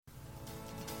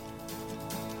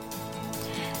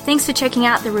Thanks for checking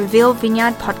out the Reveal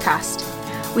Vineyard podcast.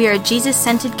 We are a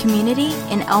Jesus-centered community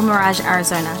in El Mirage,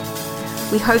 Arizona.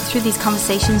 We hope through these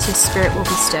conversations your spirit will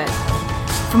be stirred.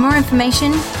 For more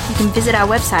information, you can visit our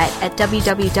website at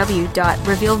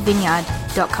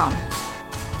www.revealvineyard.com.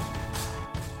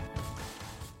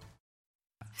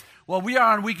 Well, we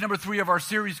are on week number 3 of our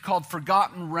series called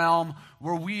Forgotten Realm,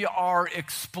 where we are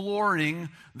exploring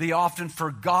the often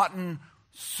forgotten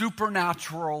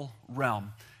supernatural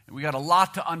realm. And we got a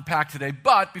lot to unpack today,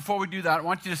 but before we do that, I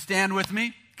want you to stand with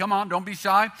me. Come on, don't be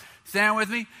shy. Stand with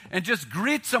me and just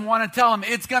greet someone and tell them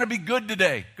it's going to be good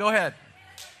today. Go ahead.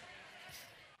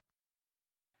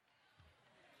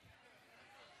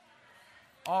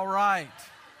 All right.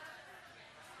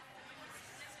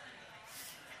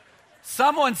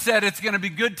 Someone said it's going to be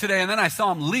good today, and then I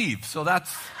saw him leave. So I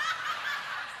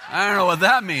don't know what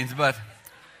that means. But,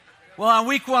 well, on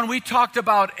week 1, we talked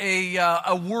about a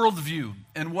worldview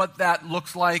and what that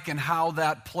looks like and how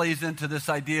that plays into this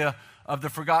idea of the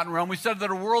forgotten realm. We said that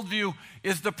a worldview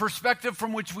is the perspective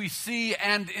from which we see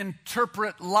and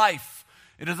interpret life.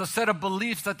 It is a set of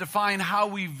beliefs that define how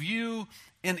we view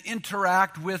and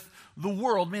interact with the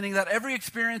world, meaning that every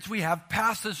experience we have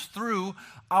passes through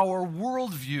our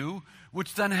worldview,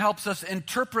 which then helps us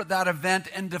interpret that event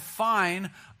and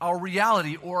define our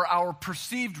reality or our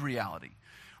perceived reality.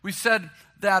 We said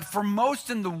that for most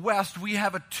in the West, we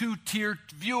have a 2-tier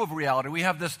view of reality. We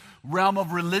have this realm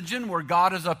of religion where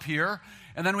God is up here,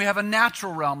 and then we have a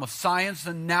natural realm of science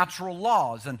and natural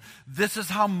laws, and this is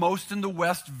how most in the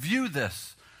West view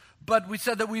this. But we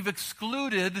said that we've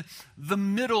excluded the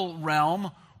middle realm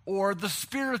or the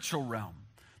spiritual realm,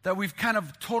 that we've kind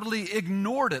of totally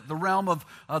ignored it, the realm of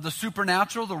the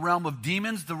supernatural, the realm of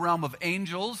demons, the realm of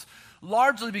angels,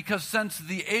 largely because since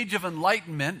the age of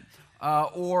enlightenment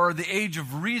or the age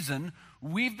of reason,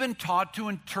 we've been taught to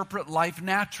interpret life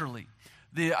naturally.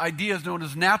 The idea is known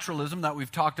as naturalism that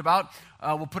we've talked about.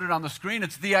 We'll put it on the screen.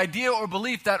 It's the idea or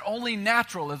belief that only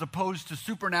natural, as opposed to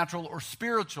supernatural or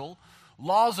spiritual,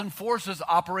 laws and forces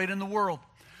operate in the world.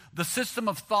 The system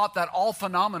of thought that all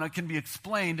phenomena can be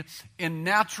explained in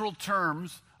natural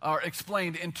terms, or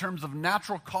explained in terms of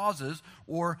natural causes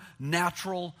or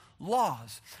natural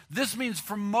laws. This means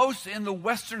for most in the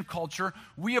Western culture,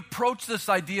 we approach this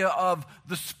idea of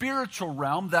the spiritual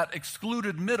realm, that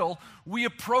excluded middle, we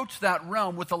approach that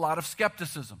realm with a lot of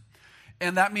skepticism.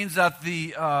 And that means that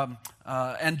the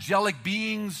angelic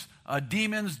beings,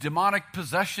 demons, demonic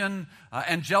possession,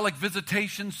 angelic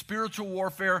visitation, spiritual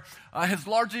warfare has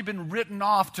largely been written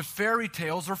off to fairy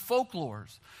tales or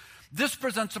folklores. This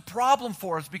presents a problem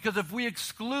for us because if we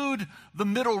exclude the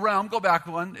middle realm, go back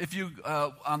one, if you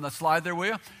on the slide there, will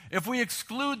you? If we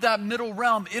exclude that middle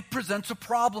realm, it presents a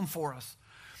problem for us.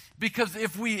 Because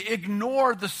if we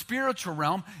ignore the spiritual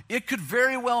realm, it could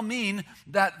very well mean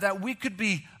that we could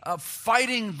be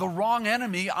fighting the wrong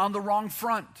enemy on the wrong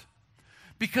front.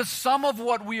 Because some of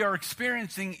what we are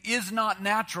experiencing is not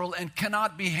natural and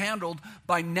cannot be handled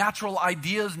by natural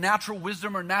ideas, natural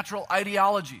wisdom, or natural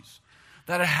ideologies.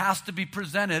 That it has to be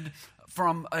presented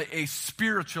from a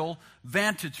spiritual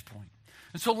vantage point.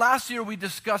 And so last year we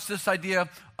discussed this idea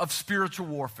of spiritual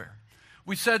warfare.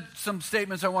 We said some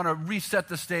statements. I want to reset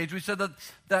the stage. We said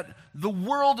that the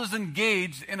world is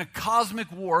engaged in a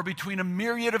cosmic war between a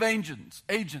myriad of agents,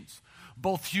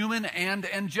 both human and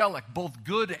angelic, both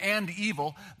good and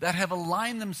evil, that have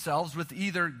aligned themselves with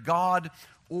either God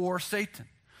or Satan.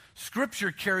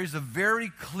 Scripture carries a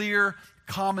very clear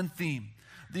common theme.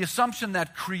 The assumption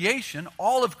that creation,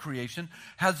 all of creation,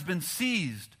 has been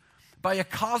seized by a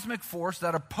cosmic force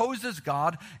that opposes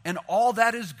God and all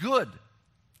that is good.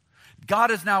 God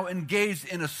is now engaged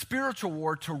in a spiritual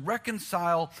war to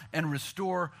reconcile and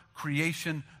restore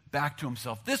creation back to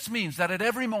himself. This means that at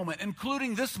every moment,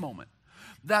 including this moment,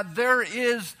 that there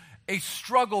is a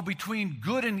struggle between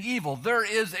good and evil. There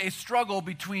is a struggle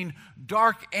between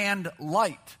dark and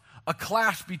light, a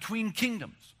clash between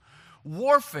kingdoms.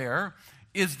 Warfare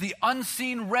is the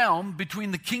unseen realm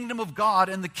between the kingdom of God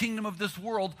and the kingdom of this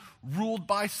world ruled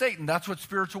by Satan. That's what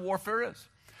spiritual warfare is.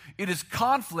 It is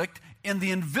conflict in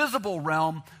the invisible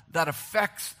realm that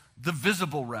affects the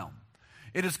visible realm.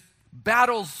 It is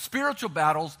spiritual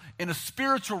battles in a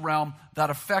spiritual realm that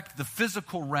affect the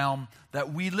physical realm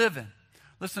that we live in.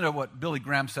 Listen to what Billy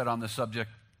Graham said on this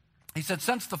subject. He said,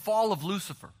 since the fall of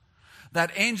Lucifer, that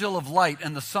angel of light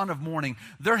and the son of morning,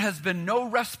 there has been no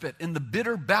respite in the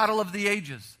bitter battle of the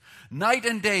ages. Night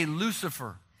and day,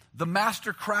 Lucifer, the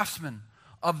master craftsman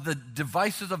of the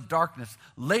devices of darkness,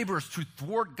 labors to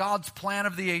thwart God's plan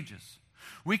of the ages.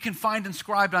 We can find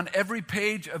inscribed on every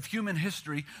page of human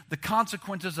history the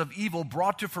consequences of evil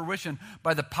brought to fruition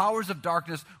by the powers of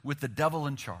darkness with the devil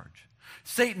in charge.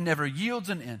 Satan never yields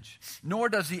an inch, nor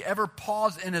does he ever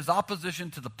pause in his opposition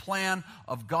to the plan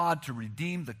of God to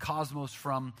redeem the cosmos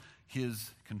from his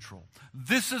control.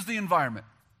 This is the environment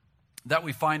that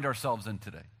we find ourselves in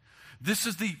today. This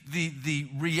is the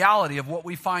reality of what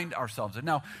we find ourselves in.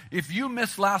 Now, if you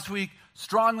missed last week,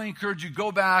 strongly encourage you,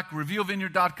 go back,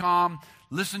 revealvineyard.com,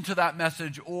 listen to that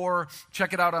message, or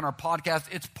check it out on our podcast.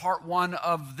 It's part one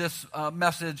of this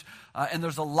message, and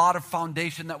there's a lot of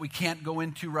foundation that we can't go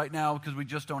into right now because we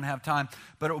just don't have time,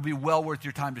 but it will be well worth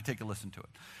your time to take a listen to it.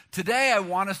 Today, I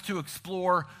want us to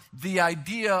explore the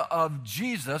idea of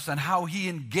Jesus and how he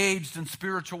engaged in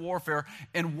spiritual warfare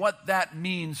and what that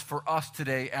means for us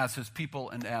today as his people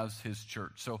and as his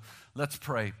church. So let's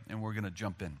pray, and we're going to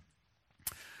jump in.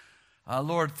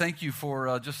 Lord, thank you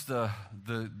for just the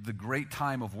great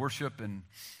time of worship and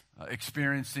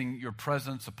experiencing your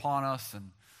presence upon us,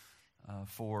 and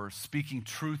for speaking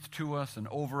truth to us and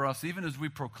over us. Even as we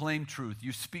proclaim truth,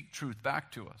 you speak truth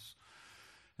back to us.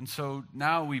 And so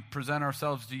now we present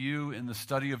ourselves to you in the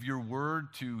study of your word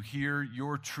to hear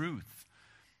your truth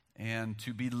and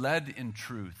to be led in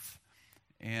truth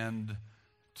and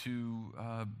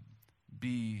to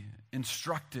be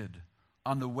instructed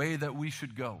on the way that we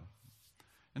should go.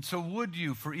 And so would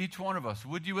you, for each one of us,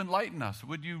 would you enlighten us?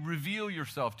 Would you reveal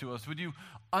yourself to us? Would you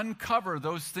uncover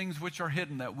those things which are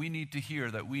hidden that we need to hear,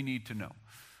 that we need to know?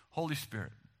 Holy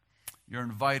Spirit, you're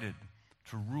invited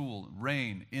to rule,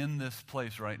 reign in this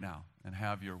place right now and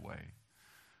have your way.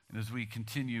 And as we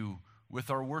continue with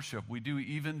our worship, we do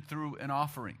even through an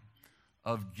offering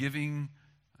of giving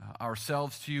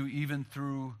ourselves to you, even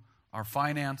through our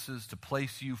finances, to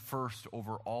place you first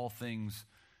over all things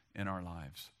in our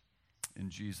lives. In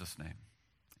Jesus' name,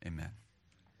 amen.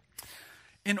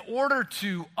 In order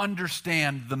to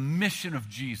understand the mission of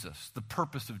Jesus, the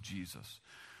purpose of Jesus,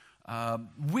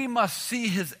 we must see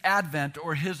his advent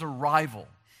or his arrival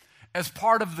as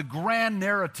part of the grand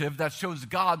narrative that shows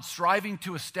God striving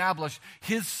to establish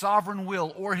his sovereign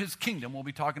will or his kingdom. We'll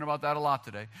be talking about that a lot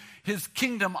today. His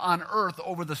kingdom on earth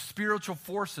over the spiritual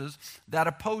forces that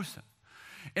oppose him.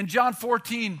 In John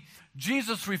 14,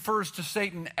 Jesus refers to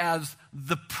Satan as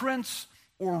the prince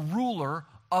or ruler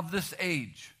of this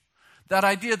age. That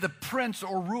idea, the prince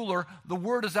or ruler, the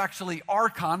word is actually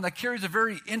archon, that carries a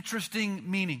very interesting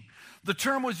meaning. The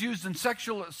term was used in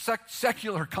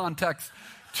secular context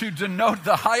to denote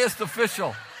the highest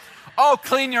official. Oh,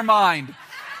 clean your mind.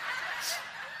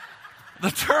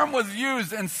 The term was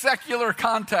used in secular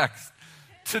context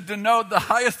to denote the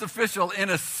highest official in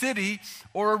a city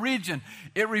or a region.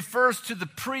 It refers to the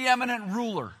preeminent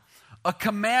ruler, a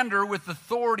commander with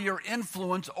authority or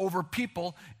influence over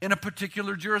people in a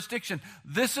particular jurisdiction.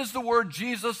 This is the word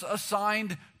Jesus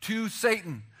assigned to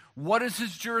Satan. What is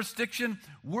his jurisdiction?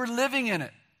 We're living in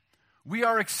it. We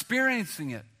are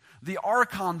experiencing it. The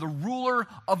archon, the ruler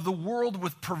of the world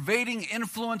with pervading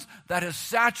influence that has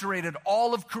saturated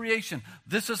all of creation.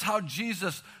 This is how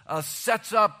Jesus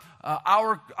sets up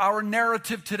our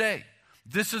narrative today.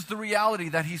 This is the reality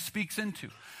that he speaks into.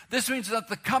 This means that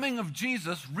the coming of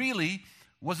Jesus really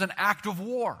was an act of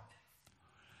war.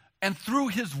 And through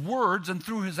his words and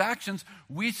through his actions,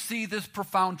 we see this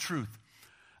profound truth.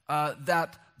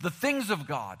 That the things of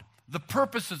God, the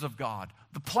purposes of God,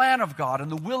 the plan of God, and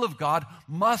the will of God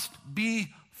must be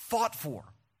fought for.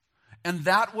 And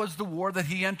that was the war that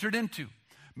he entered into.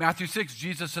 Matthew 6,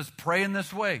 Jesus says, pray in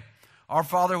this way. Our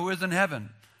Father who is in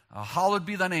heaven, hallowed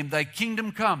be thy name. Thy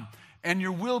kingdom come, and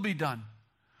your will be done.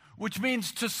 Which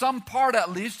means to some part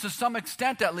at least, to some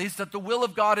extent at least, that the will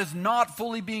of God is not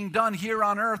fully being done here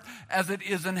on earth as it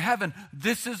is in heaven.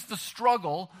 This is the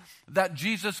struggle that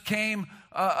Jesus came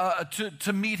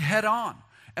to meet head on.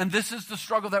 And this is the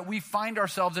struggle that we find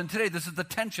ourselves in today. This is the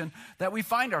tension that we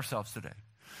find ourselves today.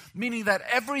 Meaning that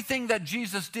everything that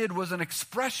Jesus did was an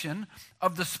expression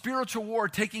of the spiritual war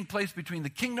taking place between the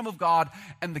kingdom of God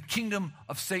and the kingdom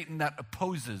of Satan that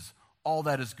opposes all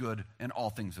that is good and all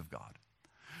things of God.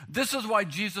 This is why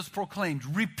Jesus proclaimed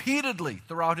repeatedly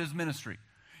throughout his ministry.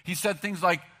 He said things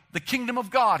like, the kingdom of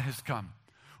God has come,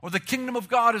 or the kingdom of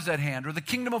God is at hand, or the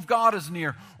kingdom of God is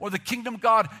near, or the kingdom of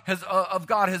God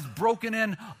has broken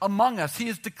in among us. He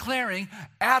is declaring,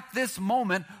 at this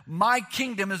moment, my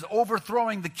kingdom is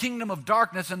overthrowing the kingdom of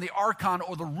darkness and the archon,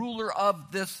 or the ruler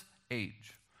of this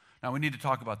age. Now we need to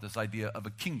talk about this idea of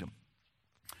a kingdom.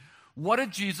 What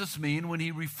did Jesus mean when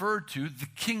he referred to the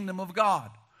kingdom of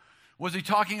God? Was he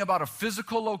talking about a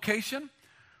physical location?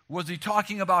 Was he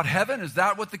talking about heaven? Is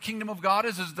that what the kingdom of God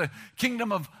is? Is the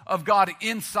kingdom of God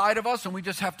inside of us and we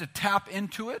just have to tap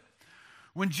into it?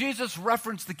 When Jesus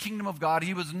referenced the kingdom of God,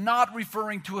 he was not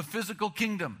referring to a physical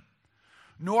kingdom,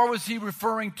 nor was he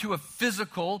referring to a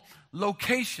physical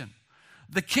location.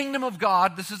 The kingdom of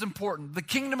God, this is important, the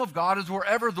kingdom of God is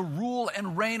wherever the rule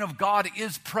and reign of God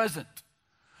is present.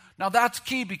 Now that's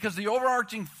key because the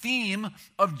overarching theme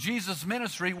of Jesus'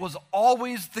 ministry was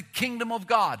always the kingdom of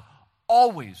God.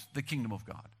 Always the kingdom of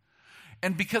God.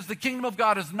 And because the kingdom of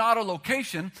God is not a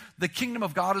location, the kingdom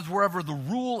of God is wherever the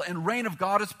rule and reign of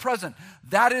God is present.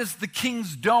 That is the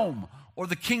king's dome or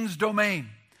the king's domain.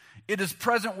 It is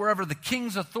present wherever the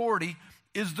king's authority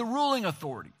is the ruling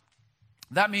authority.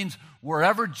 That means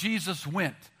wherever Jesus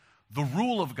went, the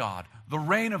rule of God, the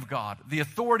reign of God, the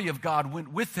authority of God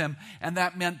went with him, and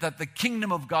that meant that the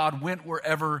kingdom of God went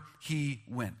wherever he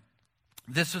went.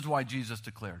 This is why Jesus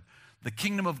declared, the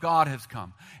kingdom of God has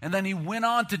come. And then he went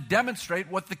on to demonstrate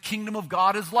what the kingdom of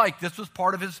God is like. This was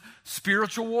part of his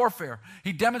spiritual warfare.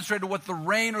 He demonstrated what the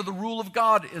reign or the rule of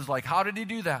God is like. How did he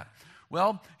do that?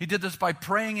 Well, he did this by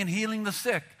praying and healing the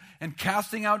sick, and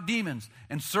casting out demons,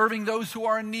 and serving those who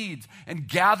are in need, and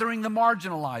gathering the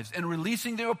marginalized, and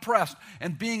releasing the oppressed,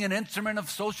 and being an instrument of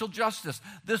social justice.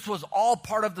 This was all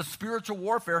part of the spiritual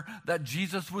warfare that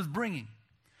Jesus was bringing.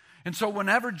 And so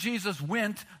whenever Jesus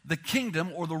went, the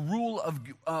kingdom or the rule of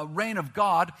reign of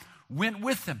God went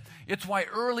with him. It's why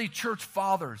early church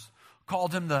fathers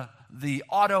called him the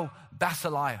auto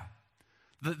basileia.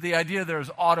 The idea there is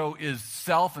auto is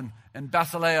self and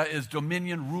basileia is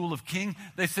dominion, rule of king.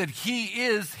 They said he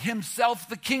is himself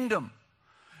the kingdom.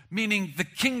 Meaning the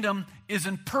kingdom is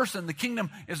in person. The kingdom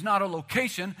is not a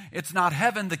location. It's not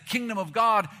heaven. The kingdom of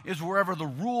God is wherever the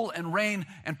rule and reign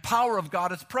and power of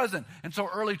God is present. And so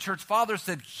early church fathers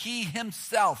said he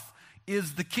himself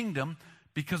is the kingdom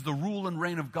because the rule and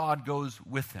reign of God goes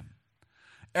with him.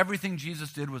 Everything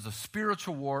Jesus did was a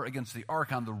spiritual war against the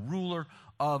archon, the ruler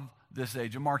of this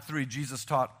age. In Mark 3, Jesus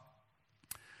taught,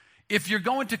 if you're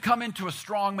going to come into a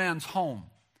strong man's home,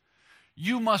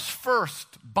 you must first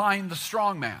bind the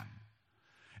strong man.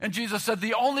 And Jesus said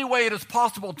the only way it is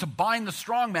possible to bind the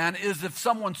strong man is if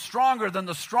someone stronger than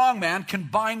the strong man can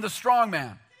bind the strong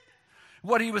man.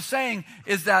 What he was saying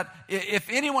is that if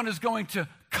anyone is going to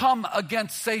come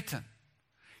against Satan,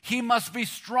 he must be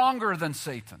stronger than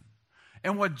Satan.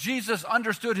 And what Jesus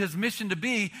understood his mission to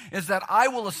be is that I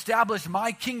will establish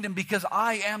my kingdom because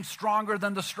I am stronger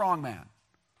than the strong man.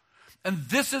 And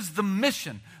this is the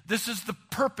mission. This is the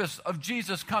purpose of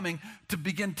Jesus coming to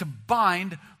begin to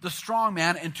bind the strong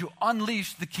man and to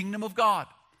unleash the kingdom of God.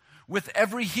 With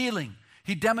every healing,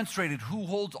 he demonstrated who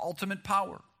holds ultimate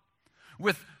power.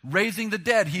 With raising the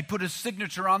dead, he put his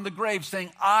signature on the grave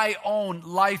saying, I own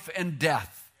life and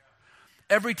death.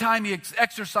 Every time he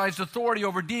exercised authority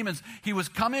over demons, he was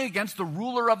coming against the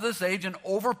ruler of this age and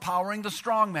overpowering the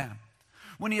strong man.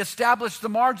 When he established the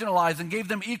marginalized and gave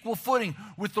them equal footing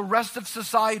with the rest of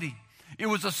society, it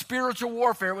was a spiritual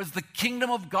warfare. It was the kingdom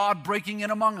of God breaking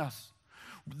in among us.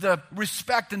 The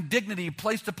respect and dignity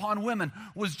placed upon women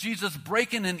was Jesus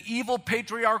breaking an evil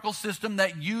patriarchal system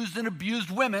that used and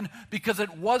abused women because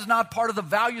it was not part of the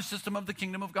value system of the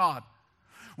kingdom of God.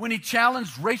 When he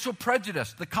challenged racial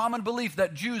prejudice, the common belief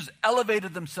that Jews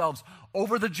elevated themselves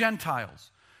over the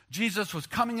Gentiles, Jesus was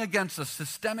coming against a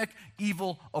systemic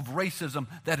evil of racism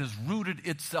that has rooted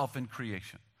itself in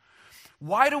creation.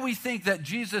 Why do we think that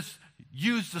Jesus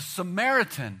used the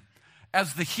Samaritan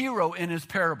as the hero in his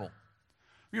parable?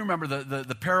 You remember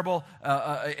the parable,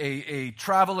 a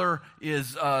traveler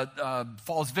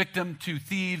falls victim to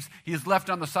thieves. He is left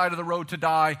on the side of the road to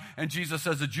die. And Jesus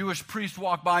says a Jewish priest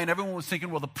walked by, and everyone was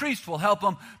thinking, well, the priest will help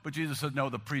him. But Jesus said, no,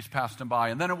 the priest passed him by.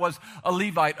 And then it was a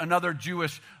Levite, another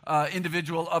Jewish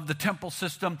individual of the temple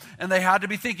system. And they had to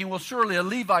be thinking, well, surely a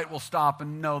Levite will stop.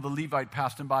 And no, the Levite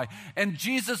passed him by. And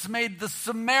Jesus made the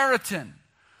Samaritan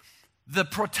the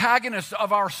protagonist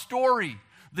of our story,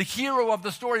 the hero of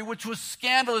the story, which was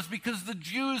scandalous because the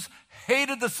Jews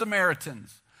hated the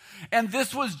Samaritans. And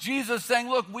this was Jesus saying,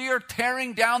 look, we are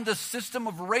tearing down the system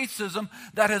of racism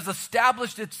that has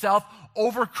established itself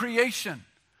over creation.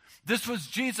 This was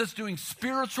Jesus doing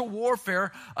spiritual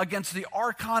warfare against the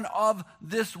archon of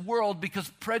this world because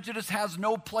prejudice has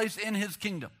no place in his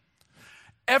kingdom.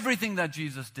 Everything that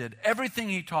Jesus did, everything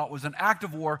he taught was an act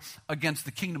of war against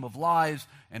the kingdom of lies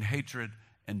and hatred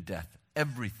and death.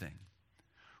 Everything.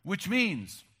 Which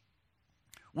means,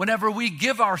 whenever we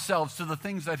give ourselves to the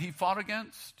things that he fought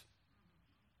against,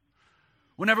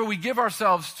 whenever we give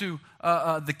ourselves to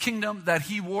the kingdom that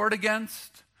he warred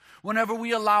against, whenever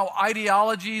we allow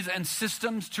ideologies and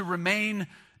systems to remain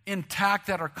intact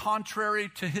that are contrary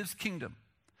to his kingdom,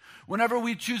 whenever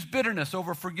we choose bitterness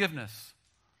over forgiveness,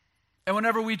 and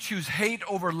whenever we choose hate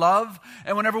over love,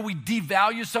 and whenever we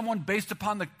devalue someone based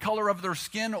upon the color of their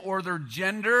skin or their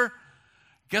gender,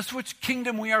 guess which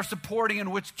kingdom we are supporting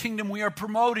and which kingdom we are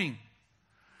promoting?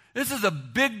 This is a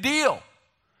big deal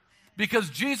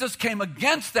because Jesus came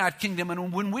against that kingdom,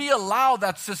 and when we allow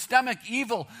that systemic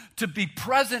evil to be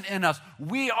present in us,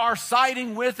 we are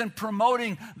siding with and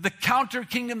promoting the counter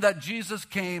kingdom that Jesus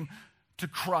came to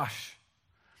crush.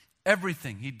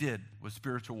 Everything he did was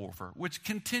spiritual warfare, which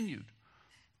continued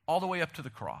all the way up to the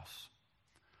cross.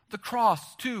 The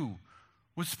cross, too,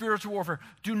 was spiritual warfare.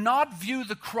 Do not view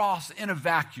the cross in a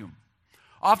vacuum.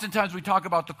 Oftentimes we talk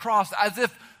about the cross as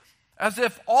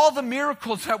if all the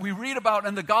miracles that we read about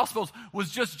in the Gospels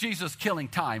was just Jesus killing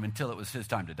time until it was his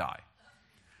time to die.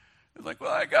 It's like,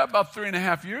 well, I got about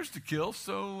 3.5 years to kill,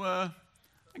 so I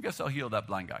guess I'll heal that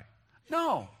blind guy.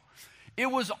 No,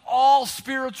 it was all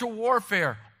spiritual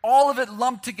warfare. All of it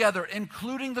lumped together,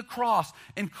 including the cross,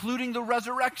 including the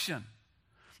resurrection.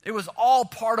 It was all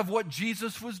part of what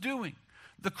Jesus was doing.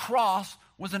 The cross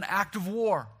was an act of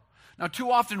war. Now,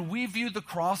 too often we view the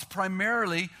cross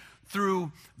primarily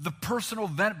through the personal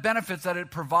benefits that it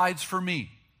provides for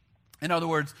me. In other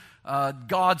words,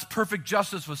 God's perfect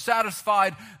justice was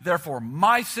satisfied, therefore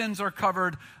my sins are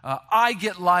covered, I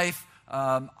get life,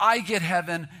 I get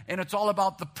heaven, and it's all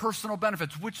about the personal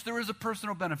benefits, which there is a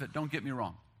personal benefit, don't get me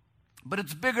wrong. But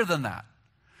it's bigger than that.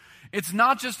 It's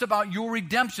not just about your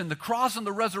redemption. The cross and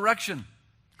the resurrection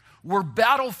were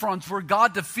battlefronts where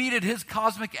God defeated his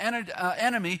cosmic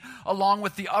enemy along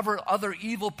with the other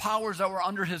evil powers that were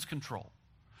under his control.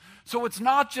 So it's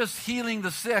not just healing the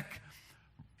sick,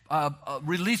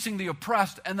 releasing the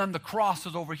oppressed, and then the cross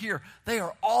is over here. They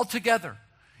are all together.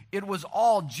 It was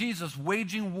all Jesus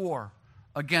waging war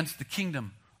against the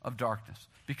kingdom of darkness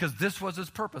because this was his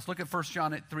purpose. Look at 1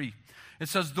 John 8:3. It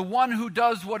says, the one who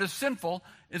does what is sinful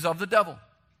is of the devil,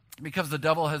 because the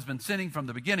devil has been sinning from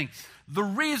the beginning. The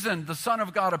reason the Son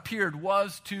of God appeared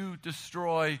was to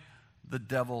destroy the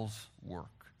devil's work.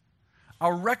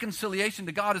 Our reconciliation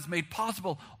to God is made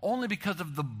possible only because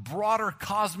of the broader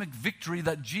cosmic victory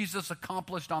that Jesus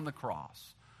accomplished on the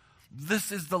cross.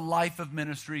 This is the life of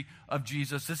ministry of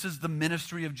Jesus. This is the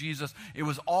ministry of Jesus. It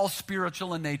was all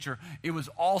spiritual in nature. It was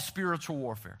all spiritual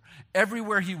warfare.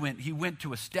 Everywhere he went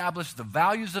to establish the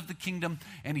values of the kingdom,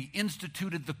 and he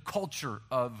instituted the culture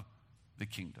of the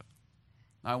kingdom.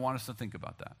 Now, I want us to think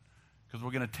about that because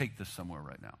we're going to take this somewhere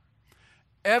right now.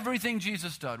 Everything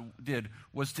Jesus did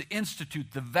was to institute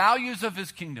the values of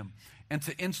his kingdom and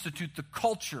to institute the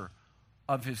culture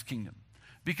of his kingdom,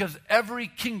 because every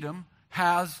kingdom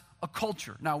has a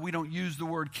culture. Now, we don't use the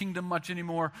word kingdom much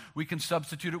anymore. We can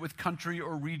substitute it with country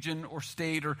or region or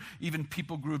state or even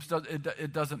people groups.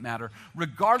 It doesn't matter.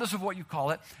 Regardless of what you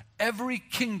call it, every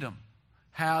kingdom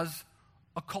has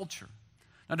a culture.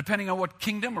 Now, depending on what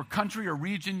kingdom or country or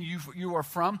region you are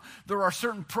from, there are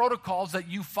certain protocols that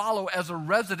you follow as a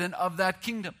resident of that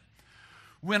kingdom.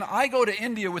 When I go to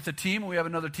India with a team, we have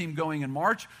another team going in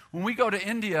March, when we go to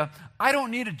India, I don't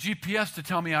need a GPS to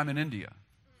tell me I'm in India.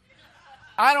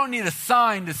 I don't need a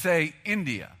sign to say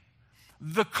India.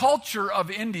 The culture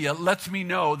of India lets me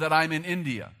know that I'm in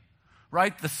India,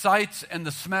 right? The sights and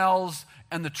the smells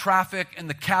and the traffic and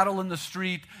the cattle in the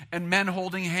street and men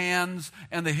holding hands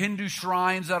and the Hindu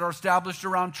shrines that are established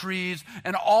around trees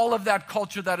and all of that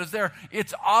culture that is there.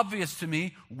 It's obvious to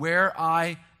me where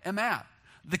I am at.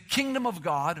 The kingdom of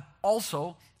God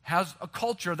also has a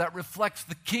culture that reflects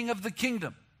the king of the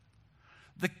kingdom.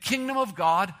 The kingdom of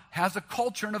God has a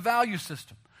culture and a value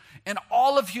system. And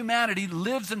all of humanity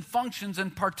lives and functions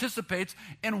and participates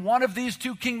in one of these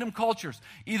two kingdom cultures,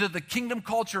 either the kingdom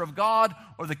culture of God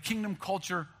or the kingdom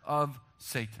culture of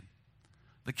Satan.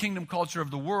 The kingdom culture of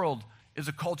the world is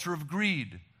a culture of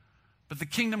greed, but the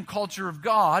kingdom culture of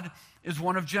God is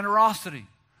one of generosity.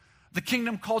 The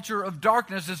kingdom culture of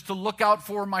darkness is to look out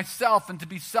for myself and to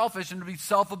be selfish and to be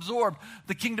self-absorbed.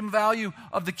 The kingdom value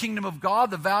of the kingdom of God,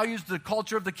 the values, the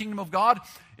culture of the kingdom of God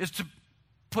is to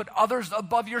put others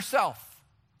above yourself.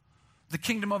 The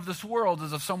kingdom of this world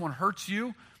is if someone hurts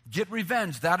you, get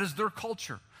revenge. That is their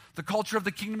culture. The culture of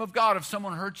the kingdom of God, if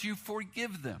someone hurts you,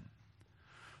 forgive them.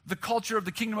 The culture of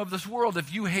the kingdom of this world,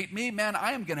 if you hate me, man,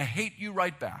 I am going to hate you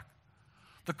right back.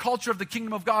 The culture of the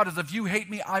kingdom of God is if you hate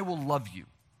me, I will love you.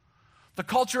 The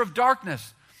culture of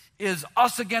darkness is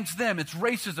us against them. It's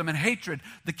racism and hatred.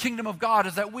 The kingdom of God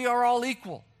is that we are all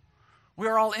equal. We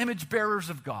are all image bearers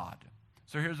of God.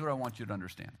 So here's what I want you to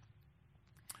understand.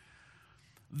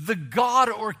 The God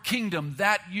or kingdom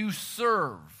that you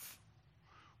serve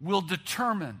will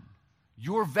determine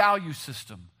your value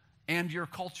system and your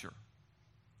culture.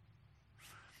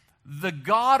 The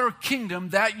God or kingdom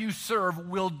that you serve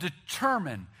will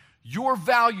determine your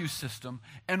value system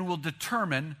and will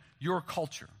determine your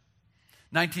culture.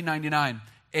 1999,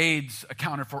 AIDS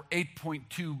accounted for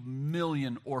 8.2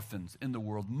 million orphans in the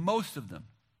world, most of them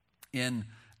in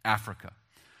Africa.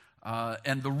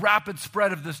 And the rapid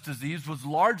spread of this disease was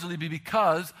largely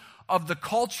because of the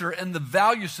culture and the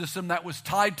value system that was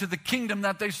tied to the kingdom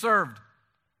that they served.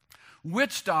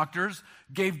 Witch doctors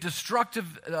gave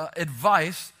destructive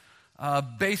advice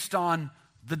based on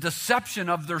the deception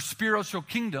of their spiritual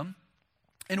kingdom,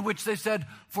 in which they said,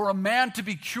 for a man to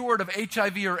be cured of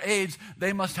HIV or AIDS,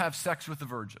 they must have sex with a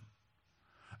virgin.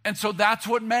 And so that's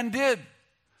what men did.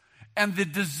 And the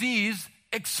disease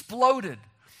exploded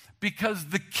because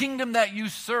the kingdom that you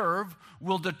serve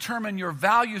will determine your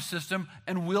value system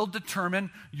and will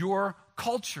determine your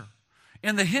culture.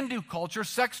 In the Hindu culture,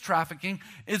 sex trafficking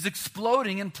is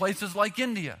exploding in places like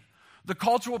India. The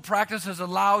cultural practice has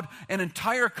allowed an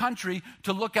entire country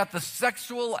to look at the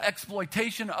sexual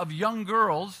exploitation of young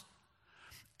girls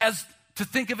as to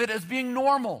think of it as being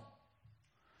normal.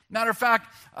 Matter of fact,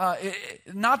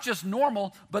 not just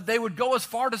normal, but they would go as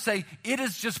far to say it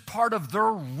is just part of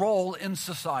their role in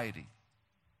society.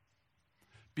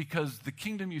 Because the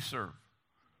kingdom you serve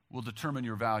will determine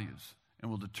your values and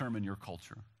will determine your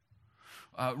culture.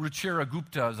 Ruchira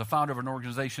Gupta is a founder of an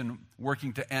organization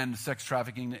working to end sex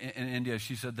trafficking in India.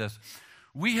 She said this: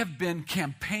 we have been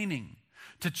campaigning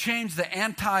to change the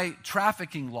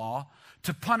anti-trafficking law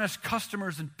to punish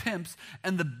customers and pimps,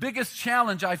 and the biggest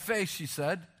challenge I face, she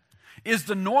said, is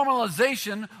the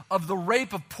normalization of the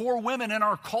rape of poor women in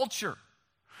our culture.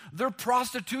 Their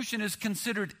prostitution is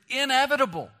considered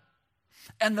inevitable,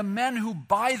 and the men who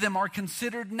buy them are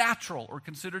considered natural or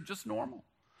considered just normal.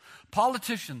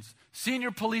 Politicians,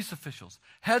 senior police officials,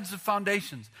 heads of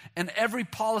foundations, and every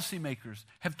policymakers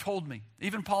have told me,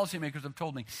 even policymakers have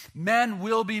told me, men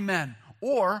will be men,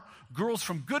 or girls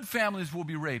from good families will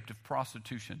be raped if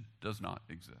prostitution does not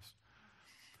exist.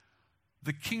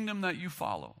 The kingdom that you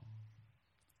follow,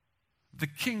 the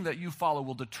king that you follow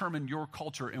will determine your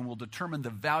culture and will determine the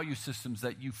value systems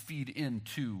that you feed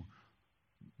into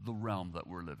the realm that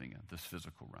we're living in, this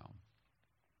physical realm.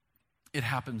 It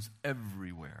happens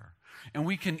everywhere. And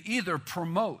we can either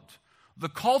promote the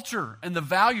culture and the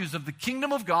values of the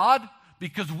kingdom of God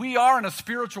because we are in a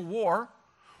spiritual war,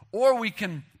 or we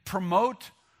can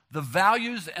promote the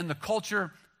values and the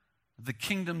culture of the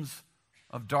kingdoms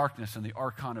of darkness and the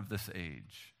archon of this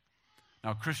age.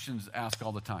 Now, Christians ask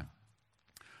all the time,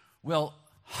 well,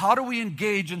 how do we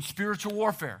engage in spiritual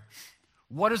warfare?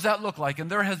 What does that look like? And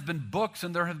there has been books,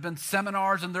 and there have been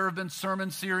seminars, and there have been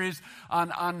sermon series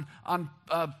on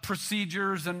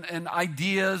procedures and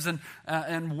ideas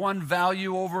and one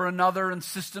value over another, and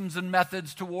systems and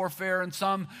methods to warfare. And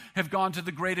some have gone to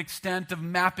the great extent of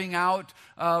mapping out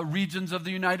regions of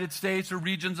the United States or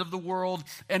regions of the world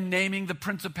and naming the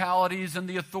principalities and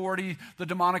the authority, the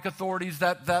demonic authorities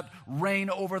that reign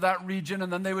over that region.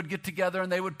 And then they would get together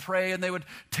and they would pray and they would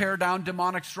tear down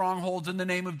demonic strongholds in the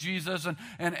name of Jesus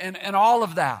and all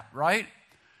of that, right?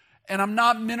 And I'm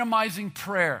not minimizing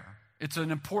prayer. It's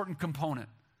an important component.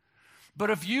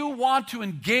 But if you want to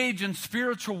engage in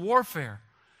spiritual warfare,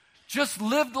 just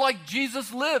live like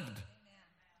Jesus lived.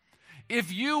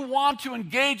 If you want to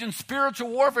engage in spiritual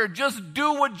warfare, just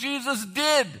do what Jesus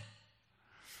did.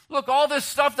 Look, all this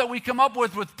stuff that we come up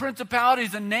with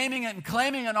principalities and naming it and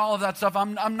claiming it and all of that stuff,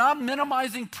 I'm not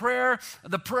minimizing prayer,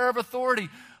 the prayer of authority.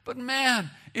 But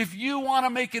man, if you want to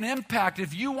make an impact,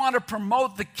 if you want to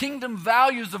promote the kingdom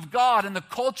values of God and the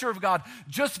culture of God,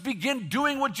 just begin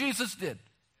doing what Jesus did.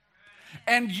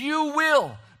 And you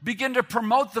will begin to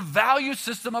promote the value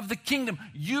system of the kingdom.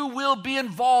 You will be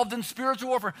involved in spiritual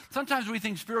warfare. Sometimes we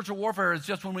think spiritual warfare is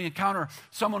just when we encounter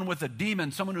someone with a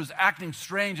demon, someone who's acting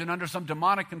strange and under some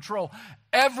demonic control.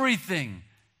 Everything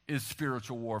is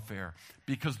spiritual warfare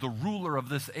because the ruler of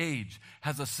this age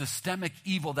has a systemic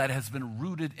evil that has been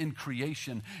rooted in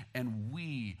creation, and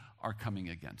we are coming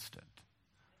against it.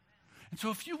 And so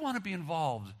if you want to be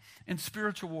involved in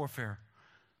spiritual warfare,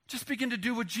 just begin to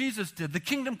do what Jesus did. The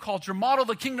kingdom culture, model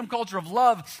the kingdom culture of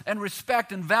love and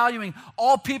respect and valuing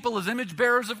all people as image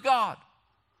bearers of God.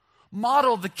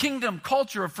 Model the kingdom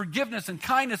culture of forgiveness and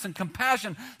kindness and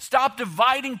compassion. Stop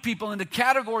dividing people into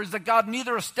categories that God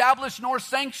neither established nor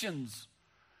sanctions.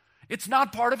 It's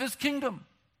not part of his kingdom.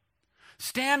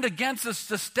 Stand against the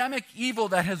systemic evil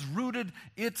that has rooted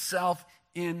itself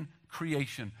in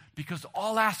creation, because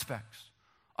all aspects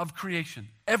of creation,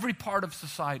 every part of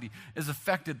society is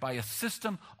affected by a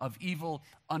system of evil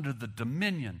under the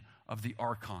dominion of the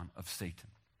archon of Satan.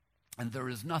 And there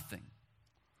is nothing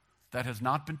that has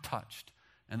not been touched,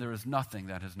 and there is nothing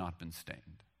that has not been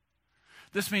stained.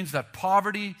 This means that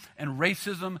poverty and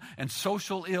racism and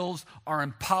social ills are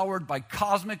empowered by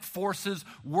cosmic forces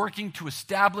working to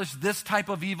establish this type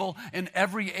of evil in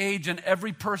every age and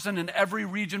every person in every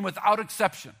region without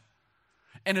exception.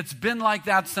 And it's been like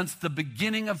that since the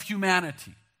beginning of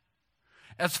humanity.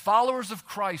 As followers of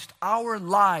Christ, our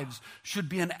lives should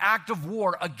be an act of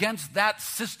war against that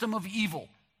system of evil.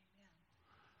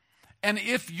 And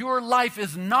if your life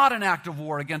is not an act of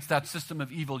war against that system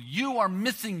of evil, you are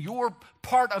missing your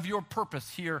part of your purpose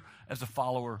here as a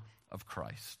follower of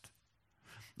Christ.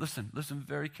 Listen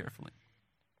very carefully.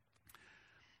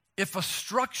 If a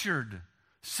structured,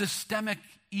 systemic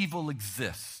evil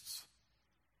exists,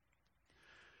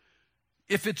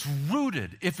 if it's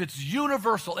rooted, if it's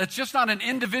universal, it's just not an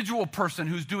individual person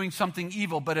who's doing something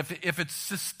evil, but if it's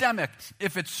systemic,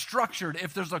 if it's structured,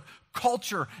 if there's a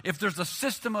culture, if there's a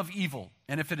system of evil,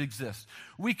 and if it exists,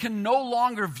 we can no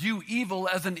longer view evil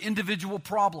as an individual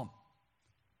problem.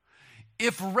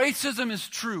 If racism is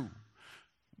true,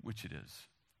 which it is,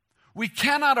 we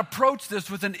cannot approach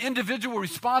this with an individual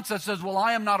response that says, well,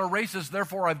 I am not a racist,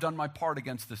 therefore I've done my part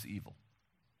against this evil.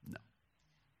 No.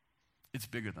 It's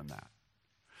bigger than that.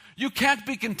 You can't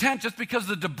be content just because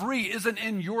the debris isn't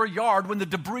in your yard when the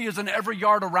debris is in every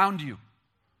yard around you.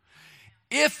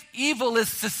 If evil is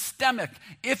systemic,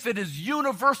 if it is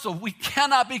universal, we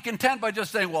cannot be content by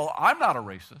just saying, well, I'm not a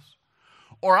racist,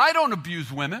 or I don't abuse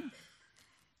women.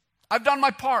 I've done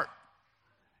my part.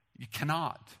 You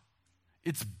cannot.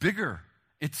 It's bigger.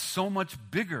 It's so much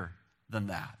bigger than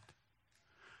that.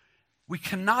 We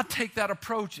cannot take that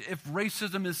approach if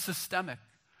racism is systemic,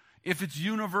 if it's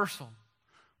universal.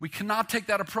 We cannot take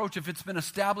that approach if it's been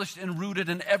established and rooted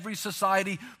in every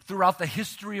society throughout the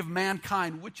history of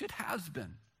mankind, which it has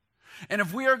been. And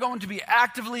if we are going to be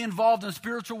actively involved in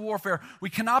spiritual warfare,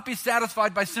 we cannot be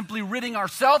satisfied by simply ridding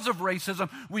ourselves of racism.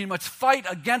 We must fight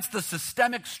against the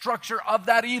systemic structure of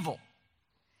that evil.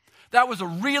 That was a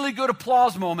really good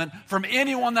applause moment from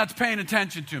anyone that's paying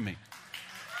attention to me.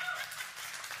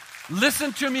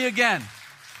 Listen to me again.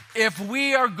 If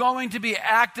we are going to be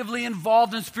actively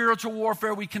involved in spiritual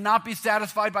warfare, we cannot be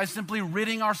satisfied by simply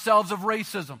ridding ourselves of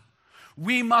racism.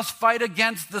 We must fight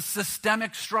against the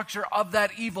systemic structure of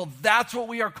that evil. That's what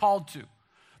we are called to.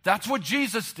 That's what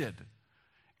Jesus did.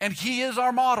 And he is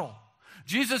our model.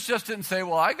 Jesus just didn't say,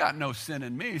 well, I got no sin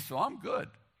in me, so I'm good.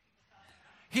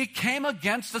 He came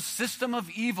against the system of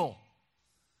evil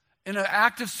in an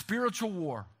act of spiritual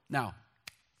war. Now,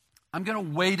 I'm going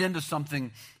to wade into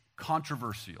something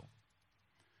controversial.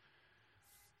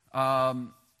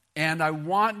 And I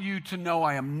want you to know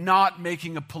I am not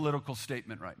making a political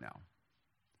statement right now.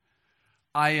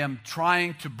 I am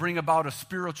trying to bring about a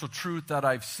spiritual truth that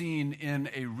I've seen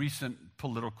in a recent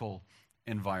political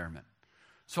environment.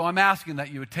 So I'm asking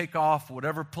that you would take off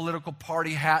whatever political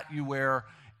party hat you wear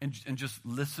and just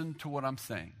listen to what I'm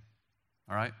saying.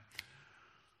 All right?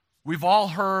 We've all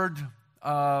heard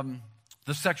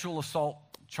the sexual assault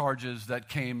charges that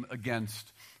came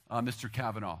against Mr.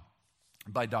 Kavanaugh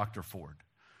by Dr. Ford.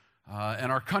 And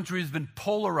our country has been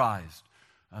polarized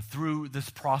through this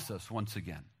process once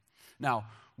again. Now,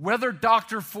 whether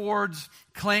Dr. Ford's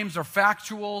claims are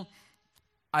factual,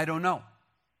 I don't know.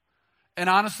 And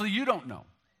honestly, you don't know,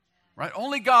 right?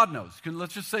 Only God knows.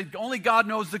 Let's just say only God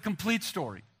knows the complete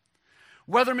story.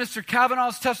 Whether Mr.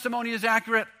 Kavanaugh's testimony is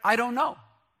accurate, I don't know.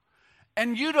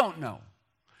 And you don't know.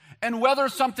 And whether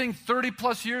something 30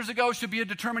 plus years ago should be a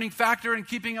determining factor in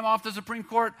keeping him off the Supreme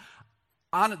Court,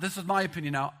 this is my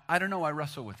opinion now, I don't know, I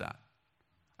wrestle with that.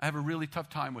 I have a really tough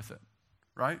time with it,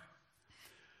 right?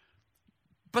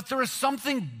 But there is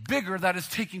something bigger that is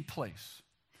taking place.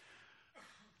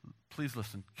 Please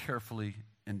listen carefully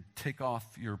and take off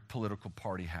your political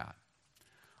party hat.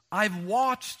 I've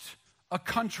watched a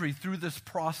country through this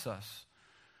process,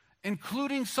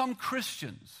 including some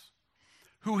Christians,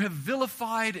 who have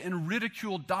vilified and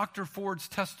ridiculed Dr. Ford's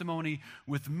testimony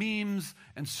with memes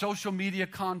and social media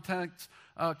comments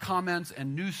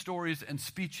and news stories and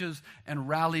speeches and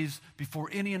rallies before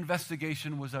any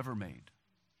investigation was ever made.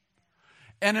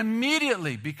 And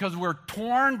immediately, because we're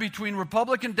torn between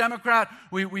Republican and Democrat,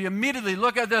 we immediately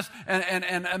look at this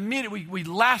and immediately we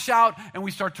lash out and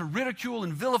we start to ridicule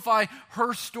and vilify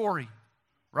her story,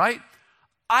 right?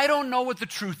 I don't know what the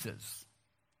truth is.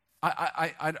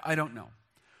 I don't know.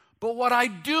 But what I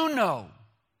do know,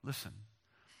 listen,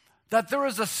 that there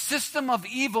is a system of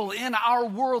evil in our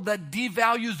world that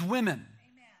devalues women.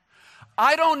 Amen.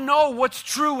 I don't know what's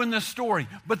true in this story,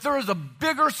 but there is a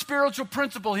bigger spiritual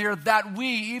principle here that we,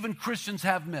 even Christians,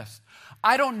 have missed.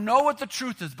 I don't know what the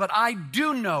truth is, but I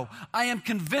do know, I am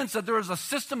convinced that there is a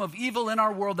system of evil in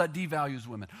our world that devalues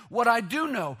women. What I do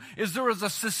know is there is a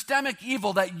systemic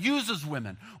evil that uses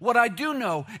women. What I do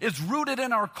know is rooted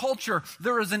in our culture,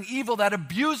 there is an evil that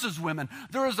abuses women.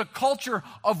 There is a culture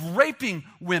of raping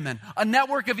women, a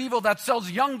network of evil that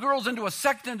sells young girls into a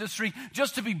sex industry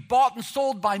just to be bought and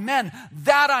sold by men.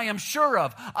 That I am sure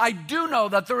of. I do know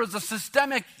that there is a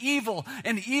systemic evil,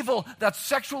 an evil that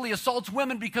sexually assaults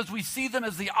women because we see them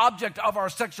as the object of our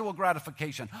sexual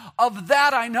gratification. Of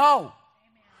that I know.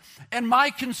 Amen. And my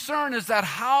concern is that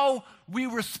how we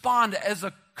respond as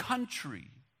a country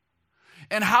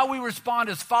and how we respond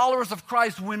as followers of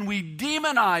Christ when we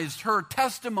demonize her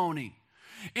testimony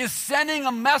is sending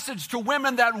a message to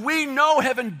women that we know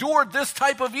have endured this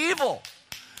type of evil.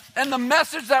 And the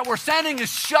message that we're sending is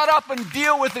shut up and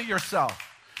deal with it yourself.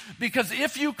 Because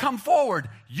if you come forward,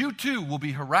 you too will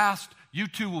be harassed, you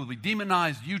too will be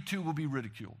demonized, you too will be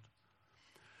ridiculed.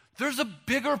 There's a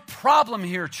bigger problem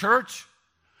here, church.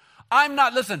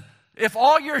 Listen, if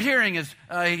all you're hearing is,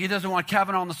 he doesn't want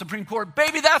Kavanaugh on the Supreme Court,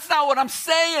 baby, that's not what I'm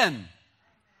saying.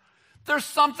 There's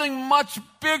something much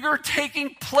bigger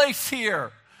taking place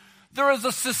here. There is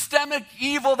a systemic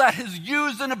evil that has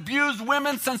used and abused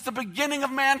women since the beginning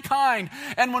of mankind.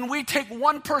 And when we take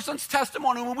one person's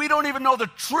testimony, when we don't even know the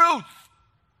truth,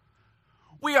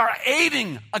 we are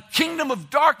aiding a kingdom of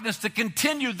darkness to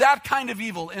continue that kind of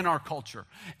evil in our culture.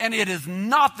 And it is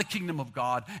not the kingdom of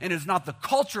God, and it is not the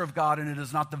culture of God, and it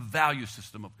is not the value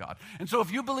system of God. And so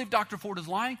if you believe Dr. Ford is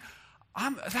lying,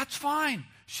 that's fine.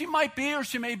 She might be, or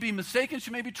she may be mistaken,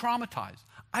 she may be traumatized.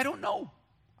 I don't know.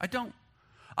 I don't.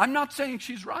 I'm not saying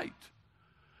she's right.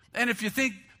 And if you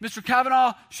think Mr.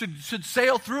 Kavanaugh should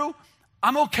sail through,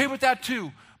 I'm okay with that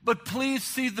too. But please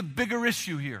see the bigger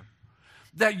issue here.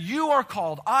 That you are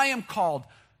called, I am called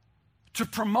to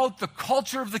promote the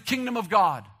culture of the kingdom of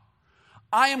God.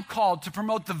 I am called to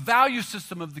promote the value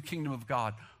system of the kingdom of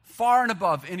God, far and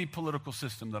above any political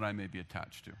system that I may be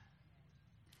attached to.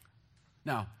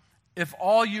 Now, if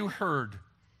all you heard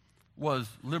was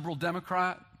liberal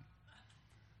Democrat,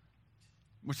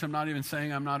 which I'm not even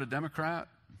saying I'm not a Democrat.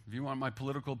 If you want my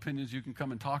political opinions, you can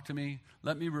come and talk to me.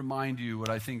 Let me remind you what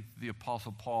I think the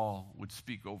Apostle Paul would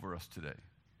speak over us today.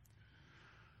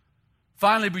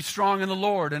 Finally, be strong in the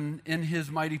Lord and in his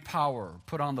mighty power.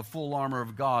 Put on the full armor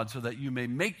of God so that you may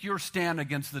make your stand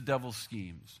against the devil's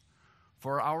schemes.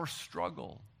 For our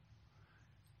struggle,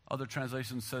 other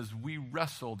translation says we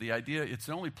wrestle. The idea, it's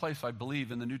the only place I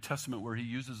believe in the New Testament where he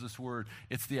uses this word.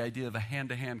 It's the idea of a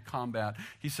hand-to-hand combat.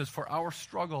 He says, for our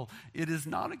struggle, it is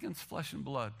not against flesh and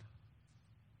blood.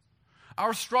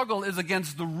 Our struggle is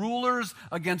against the rulers,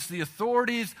 against the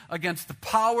authorities, against the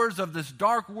powers of this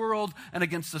dark world, and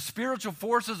against the spiritual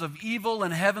forces of evil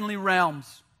in heavenly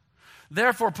realms.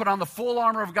 Therefore, put on the full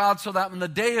armor of God so that when the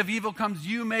day of evil comes,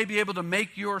 you may be able to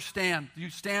make your stand. You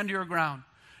stand your ground.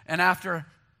 And after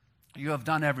you have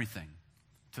done everything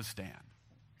to stand.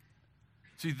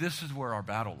 See, this is where our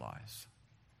battle lies.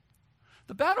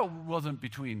 The battle wasn't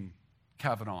between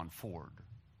Kavanaugh and Ford.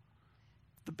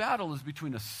 The battle is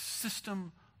between a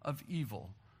system of evil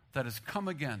that has come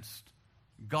against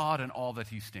God and all that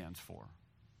he stands for.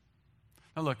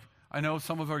 Now look, I know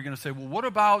some of you are going to say, well, what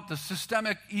about the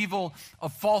systemic evil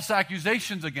of false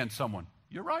accusations against someone?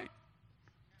 You're right.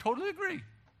 Totally agree.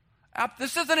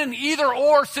 This isn't an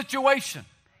either-or situation.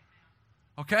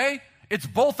 Okay? It's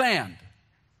both and.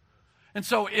 And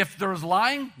so if there's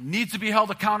lying, needs to be held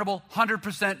accountable,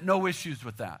 100%, no issues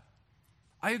with that.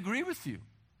 I agree with you.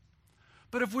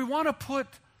 But if we want to put,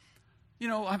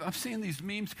 I'm seeing these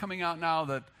memes coming out now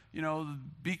that,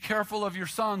 be careful of your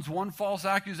sons. One false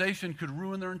accusation could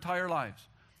ruin their entire lives.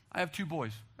 I have 2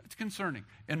 boys. It's concerning.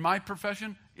 In my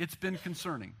profession, it's been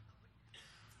concerning.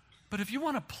 But if you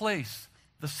want to place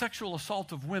the sexual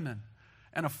assault of women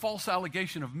and a false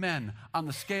allegation of men on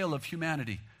the scale of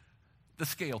humanity, the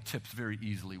scale tips very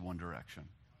easily one direction.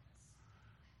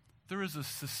 There is a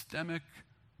systemic,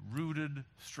 rooted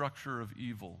structure of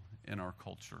evil in our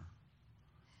culture.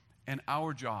 And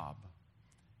our job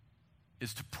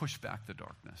is to push back the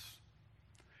darkness.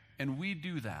 And we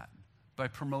do that by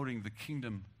promoting the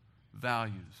kingdom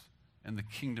values and the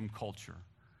kingdom culture.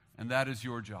 And that is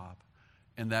your job.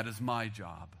 And that is my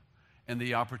job. And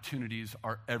the opportunities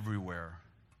are everywhere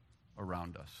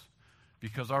around us.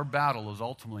 Because our battle is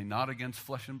ultimately not against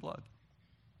flesh and blood.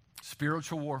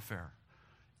 Spiritual warfare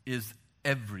is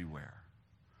everywhere.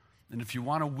 And if you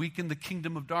want to weaken the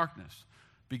kingdom of darkness,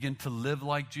 begin to live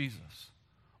like Jesus.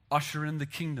 Usher in the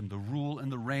kingdom, the rule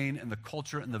and the reign and the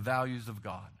culture and the values of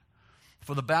God.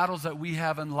 For the battles that we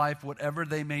have in life, whatever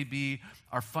they may be,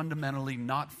 are fundamentally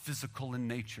not physical in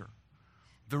nature.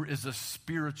 there is a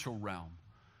spiritual realm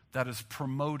that is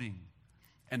promoting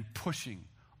and pushing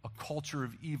a culture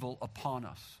of evil upon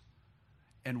us.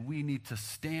 And we need to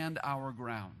stand our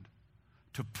ground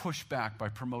to push back by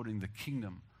promoting the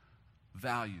kingdom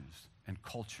values and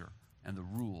culture and the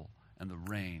rule and the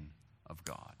reign of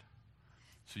God.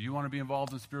 So you want to be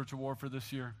involved in spiritual warfare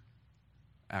this year?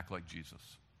 Act like Jesus.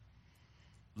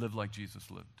 Live like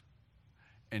Jesus lived.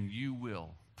 And you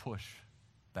will push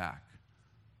back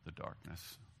the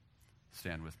darkness.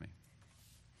 Stand with me.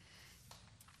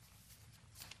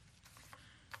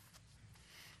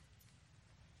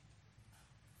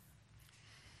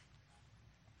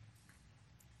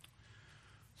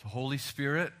 So Holy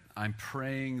Spirit, I'm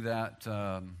praying that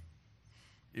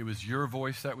it was your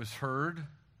voice that was heard,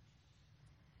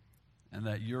 and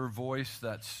that your voice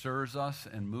that stirs us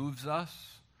and moves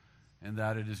us, and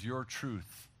that it is your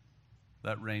truth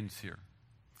that reigns here.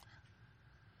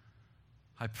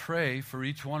 I pray for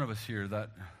each one of us here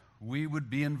that we would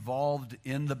be involved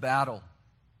in the battle.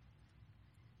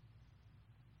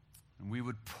 And we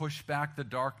would push back the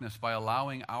darkness by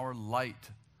allowing our light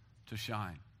to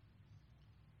shine.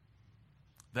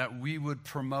 That we would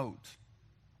promote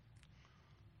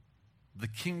the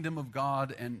kingdom of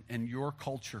God and your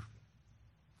culture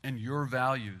and your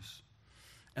values.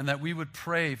 And that we would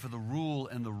pray for the rule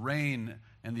and the reign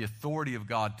and the authority of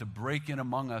God to break in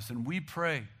among us. And we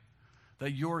pray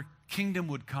that your kingdom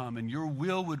would come and your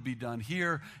will would be done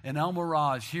here in El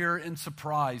Mirage, here in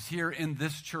Surprise, here in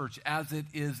this church as it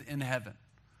is in heaven.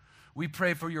 We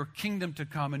pray for your kingdom to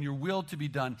come and your will to be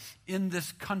done in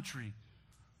this country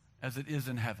as it is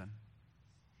in heaven.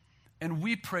 And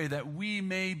we pray that we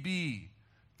may be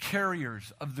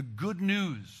carriers of the good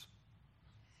news,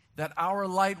 that our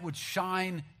light would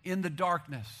shine in the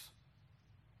darkness,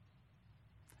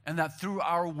 and that through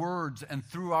our words and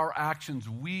through our actions,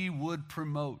 we would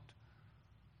promote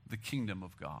the kingdom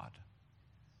of God,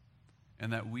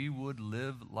 and that we would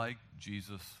live like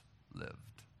Jesus lived.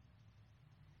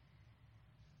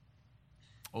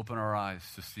 Open our eyes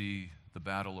to see the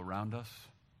battle around us.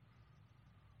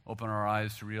 Open our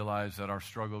eyes to realize that our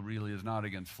struggle really is not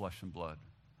against flesh and blood,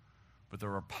 but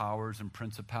there are powers and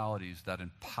principalities that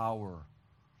empower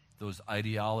those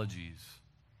ideologies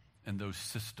and those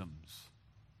systems.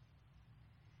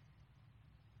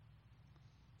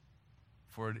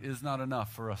 For it is not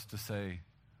enough for us to say,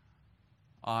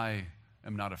 I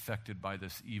am not affected by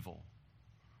this evil,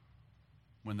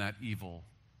 when that evil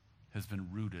has been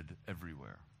rooted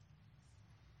everywhere.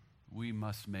 We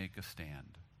must make a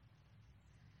stand.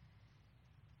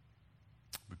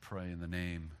 We pray in the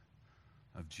name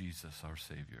of Jesus, our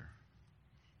Savior.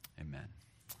 Amen.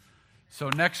 So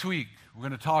next week, we're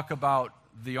going to talk about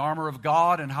the armor of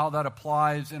God and how that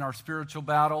applies in our spiritual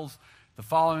battles. The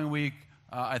following week,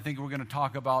 I think we're going to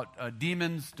talk about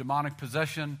demons, demonic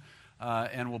possession,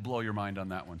 and we'll blow your mind on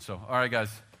that one. So, all right, guys,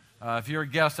 if you're a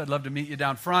guest, I'd love to meet you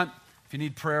down front. If you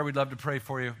need prayer, we'd love to pray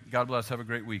for you. God bless. Have a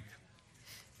great week.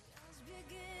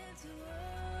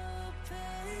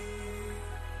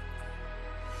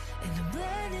 And the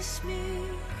blindness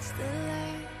meets the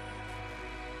light.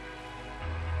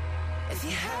 If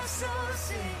you have so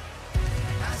sick